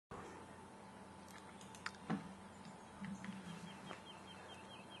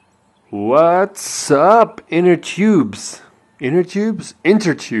What's up, inner tubes? Inner tubes?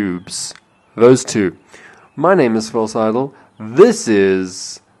 Intertubes. Those two. My name is FalseIdle. This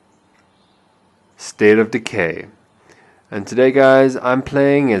is State of Decay. And today, guys, I'm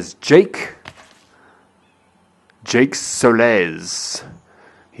playing as Jake Soles.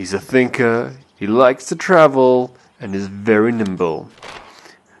 He's a thinker, he likes to travel, and is very nimble.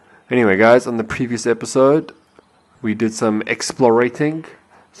 Anyway, guys, on the previous episode, we did some explorating,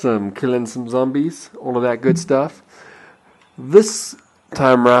 some killing some zombies, all of that good stuff. This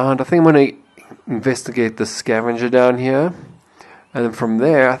time around, I think I'm going to investigate the scavenger down here. And then from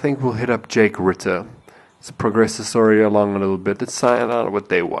there, I think we'll hit up Jake Ritter. Let's progress the story along a little bit. Let's find out what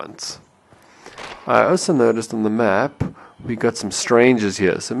they want. I also noticed on the map, we got some strangers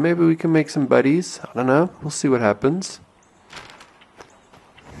here. So maybe we can make some buddies. I don't know. We'll see what happens.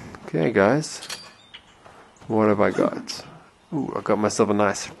 Okay, guys. What have I got? Ooh, I got myself a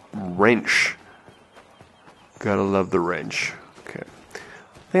nice wrench. Gotta love the wrench. Okay.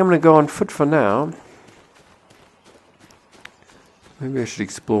 I think I'm gonna go on foot for now. Maybe I should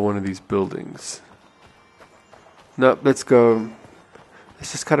explore one of these buildings. Nope, let's go.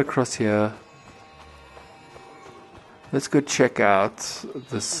 Let's just cut across here. Let's go check out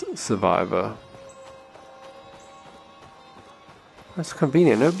this survivor. That's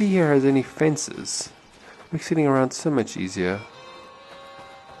convenient. Nobody here has any fences. Makes sitting around so much easier.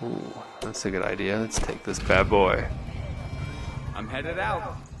 Ooh, that's a good idea. Let's take this bad boy. I'm headed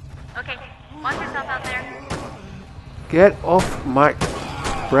out. Okay, watch yourself out there. Get off my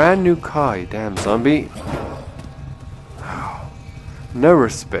brand new car, you damn zombie. No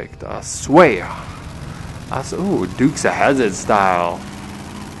respect, I swear. Ooh, Dukes of Hazzard style.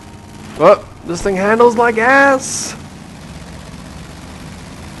 Oh, this thing handles like ass.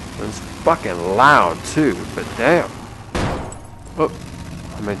 It's fucking loud too, but damn. Oh,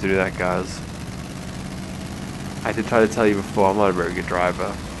 I meant to do that, guys. I did try to tell you before, I'm not a very good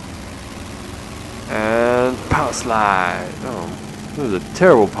driver. And power slide. Oh, it was a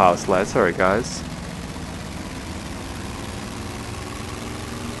terrible power slide. Sorry, guys.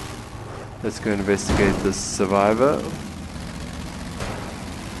 Let's go investigate this survivor.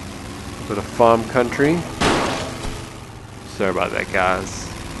 A bit of farm country. Sorry about that, guys.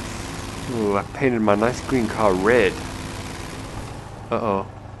 Ooh, I painted my nice green car red. Uh-oh.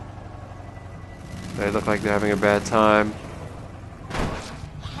 They look like they're having a bad time.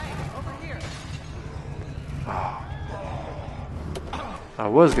 Oh. I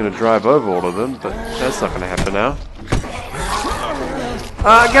was going to drive over all of them, but that's not going to happen now.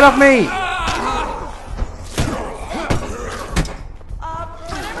 Get off me!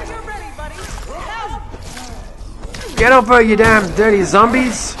 Get off her, you damn dirty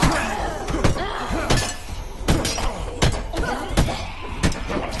zombies!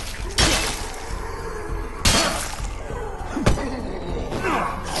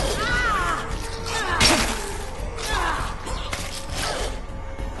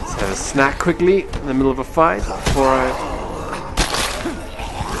 Let's have a snack quickly in the middle of a fight before I...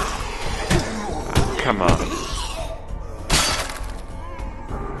 Come on.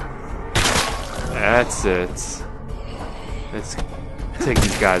 That's it. Let's take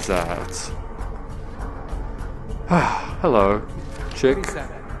these guys out. Hello, chick.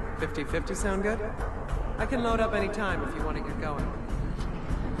 50-50 sound good? I can load up any time if you want to get going.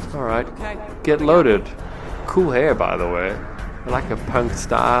 Alright, Okay. get loaded. Cool hair, by the way. I like a punk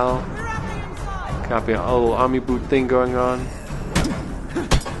style. Can't be an old army boot thing going on.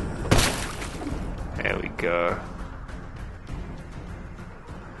 There we go.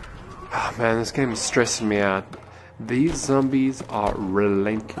 Oh man, this game is stressing me out. These zombies are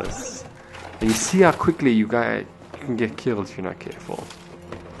relentless. And you see how quickly you can get killed if you're not careful.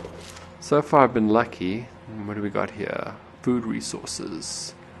 So far I've been lucky. What do we got here? Food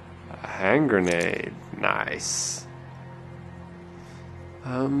resources. A hand grenade. Nice.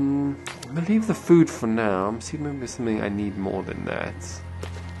 I'm gonna leave the food for now. I'm seeing maybe there's something I need more than that.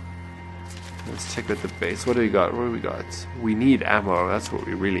 Let's check out the base. What do we got? What do we got? We need ammo. That's what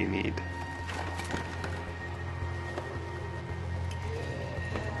we really need.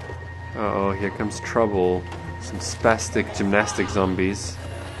 Uh-oh, here comes trouble. Some spastic gymnastic zombies.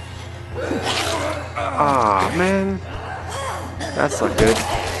 Ah, man. That's not good.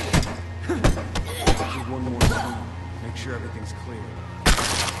 One more time. Make sure everything's clear.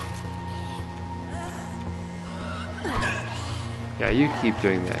 Yeah, you keep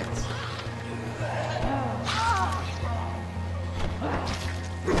doing that.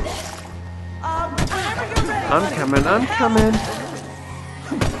 I'm coming.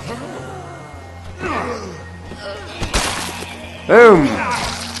 Boom!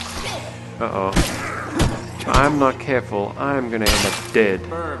 Uh-oh. If I'm not careful, I'm gonna end up dead.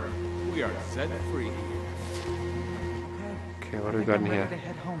 Confirmed. We are set free. Okay, what do we got in here? To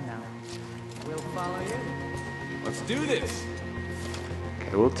head home now. We'll follow you. Let's do this.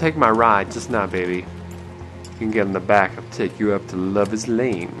 Okay, we'll take my ride just now, baby. You can get in the back. I'll take you up to Lover's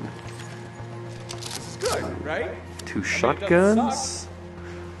Lane. This is good, right? 2 doesn't shotguns.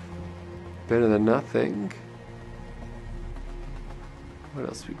 Better than nothing. What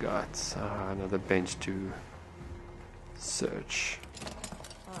else we got? Another bench to search.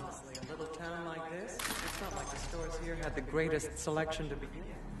 Honestly, a little town like this, it's not like the stores here had the greatest selection to begin.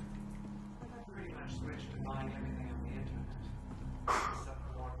 I pretty much switched to buying everything on the internet. Except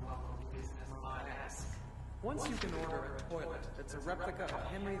for more local business might ask. Once you can order a toilet that's a replica of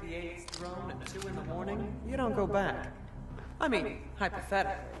Henry VIII's throne at 2 in the morning, you don't go back. I mean,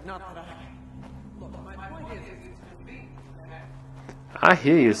 hypothetically, not that I... Look, my point is, it's convenient. I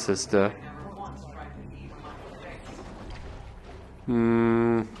hear you, sister.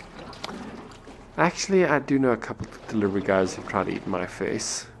 Actually, I do know a couple of delivery guys who tried to eat my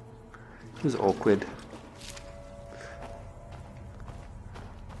face. It was awkward.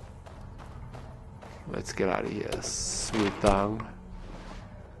 Let's get out of here, sweet thong.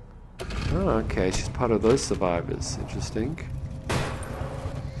 Oh, okay, she's part of those survivors. Interesting.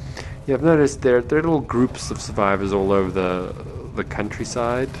 Yeah, I've noticed there are little groups of survivors all over the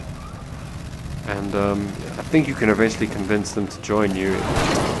countryside, and I think you can eventually convince them to join you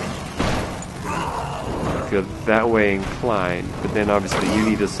if you're that way inclined, but then obviously you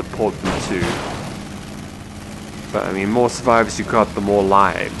need to support them too. But I mean, more survivors you got, the more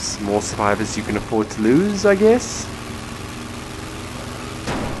lives. More survivors you can afford to lose, I guess.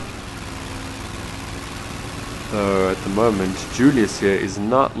 Though at the moment, Julius here is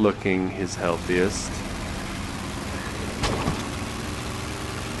not looking his healthiest.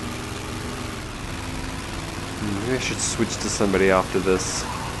 Maybe I should switch to somebody after this.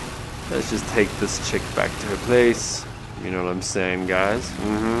 Let's just take this chick back to her place. You know what I'm saying, guys?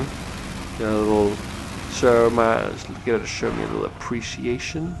 Get a little get her to show me a little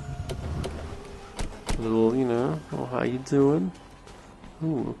appreciation. A little, you know, oh, how you doing?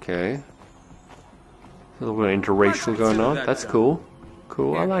 Ooh, okay. A little bit of interracial going on. That's cool.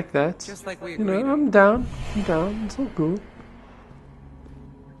 Cool, I like that. Just like we You know, agreed. I'm down. It's all cool.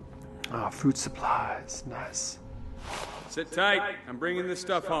 Ah, food supplies. Nice. Sit tight. I'm bringing this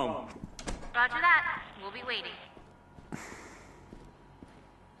stuff home. Roger that. We'll be waiting.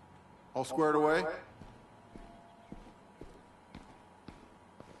 All squared away?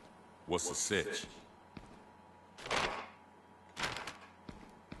 What's the sitch?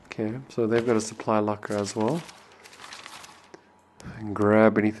 Okay, so they've got a supply locker as well. I can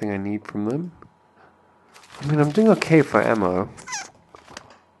grab anything I need from them. I mean, I'm doing okay for ammo.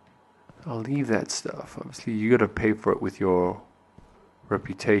 I'll leave that stuff. Obviously, you gotta pay for it with your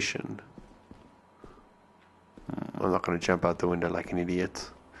reputation. I'm not gonna jump out the window like an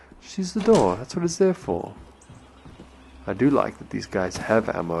idiot. Just use the door. That's what it's there for. I do like that these guys have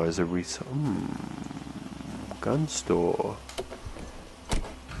ammo as a resource. Gun store.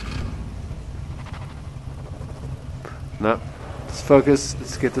 No. Let's focus.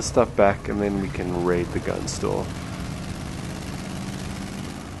 Let's get the stuff back, and then we can raid the gun store.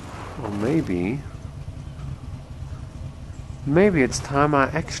 Or maybe it's time I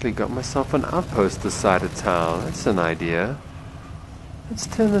actually got myself an outpost this side of town. That's an idea. Let's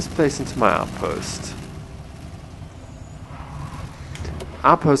turn this place into my outpost.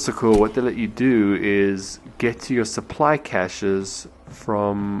 Outposts are cool. What they let you do is get to your supply caches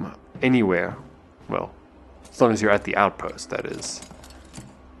from anywhere. Well, as long as you're at the outpost, that is.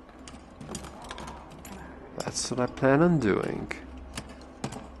 That's what I plan on doing.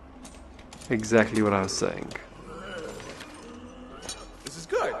 Exactly what I was saying. This is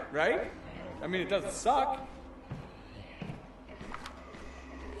good, right? I mean, it doesn't suck.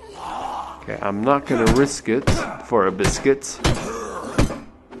 Okay, I'm not gonna risk it for a biscuit.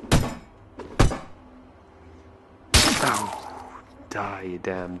 Ow. Die, you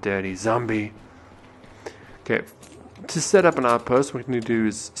damn dirty zombie. Okay, to set up an outpost, what we're going to do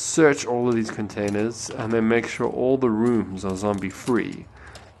is search all of these containers and then make sure all the rooms are zombie free.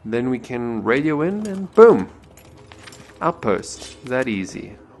 Then we can radio in and boom! Outpost. That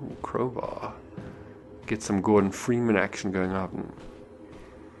easy. Ooh, crowbar. Get some Gordon Freeman action going on.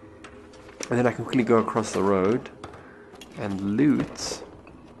 And then I can quickly go across the road and loot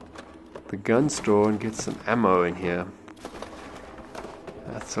the gun store and get some ammo in here.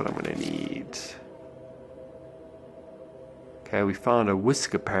 That's what I'm going to need. Okay, we found a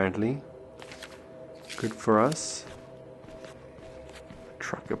whisk apparently. Good for us.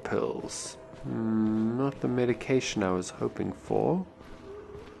 Trucker pills. Not the medication I was hoping for.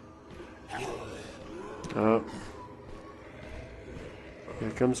 Oh.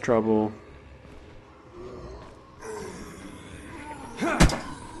 Here comes trouble.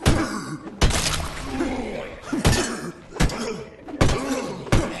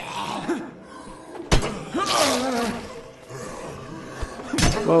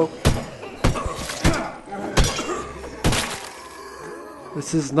 Whoa.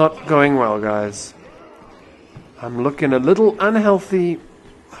 This is not going well, guys. I'm looking a little unhealthy.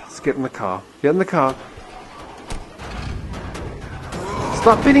 Let's get in the car. Get in the car.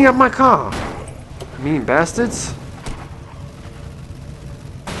 Stop beating up my car! Mean bastards!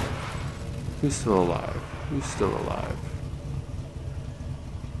 Who's still alive? Who's still alive?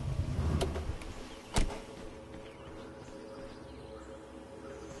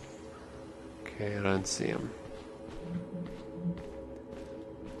 Okay, I don't see him.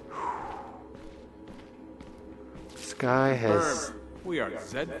 This guy has We are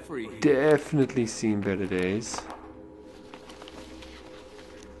Z-free. definitely seen better days.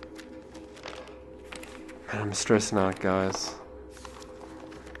 Man, I'm stressing out, guys.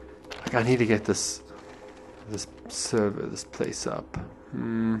 Like, I need to get this server, this place up.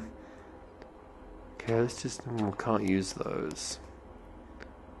 Okay, let's just... we can't use those.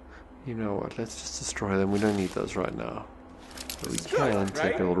 You know what, let's just destroy them. We don't need those right now. But we can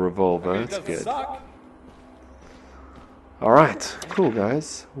take a little revolver, that's good. Alright, cool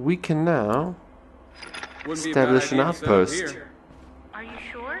guys. We can now establish an outpost. Are you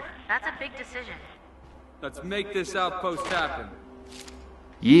sure? That's a big decision. Let's make this outpost happen.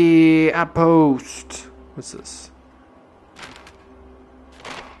 Yeah, outpost! What's this?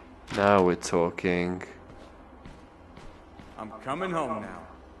 Now we're talking. I'm coming home now.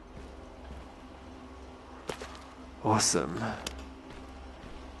 Awesome.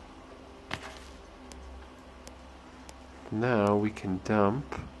 Now we can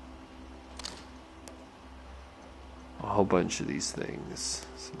dump a whole bunch of these things.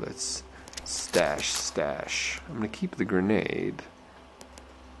 So let's stash. I'm gonna keep the grenade.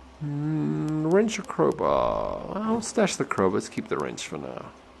 Wrench or crowbar? I'll stash the crowbar. Let's keep the wrench for now.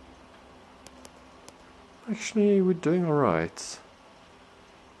 Actually, we're doing alright.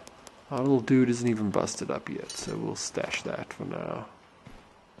 Our little dude isn't even busted up yet, so we'll stash that for now.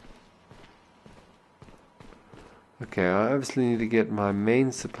 Okay, I obviously need to get my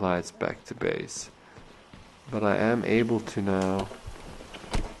main supplies back to base. But I am able to now.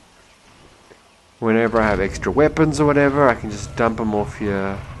 Whenever I have extra weapons or whatever, I can just dump them off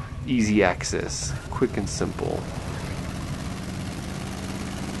here. Easy access. Quick and simple.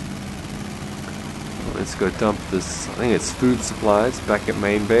 Let's go dump this, I think it's food supplies, back at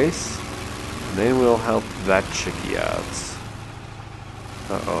main base. And then we'll help that chickie out.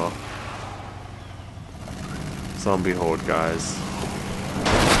 Uh-oh. Zombie horde, guys.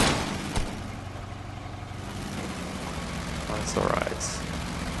 That's alright.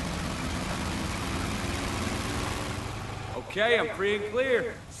 Okay, I'm free and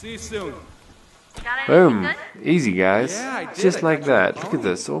clear. See you soon. Got Boom. anything good? Easy, guys. Yeah, I did. Just I like got you that. a Look at pony.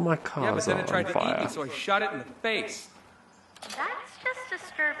 this. All my Yeah, but cars then are it tried on to eat fire. me, so I shot it in the face. That's just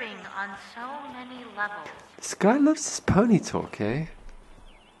disturbing on so many levels. This guy loves his pony talk, eh?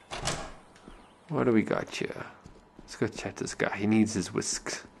 What do we got here? Let's go chat this guy. He needs his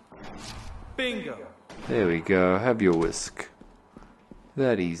whisk. Bingo. There we go. Have your whisk.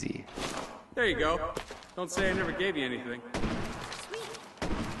 That easy. There you go. Don't say I never gave you anything.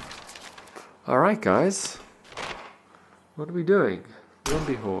 Alright, guys. What are we doing?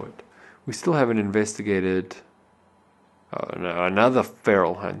 Zombie horde. We still haven't investigated. Oh no, another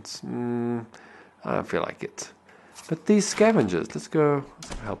feral hunt. I don't feel like it. But these scavengers, let's go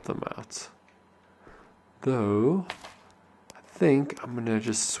help them out. Though, I think I'm gonna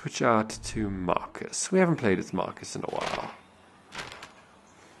just switch out to Marcus. We haven't played as Marcus in a while.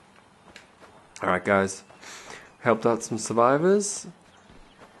 Alright guys, helped out some survivors,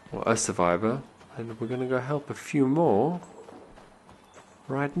 or a survivor, and we're gonna go help a few more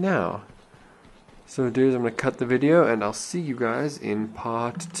right now. So dudes, I'm gonna cut the video and I'll see you guys in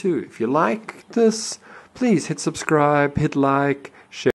part 2. If you like this, please hit subscribe, hit like,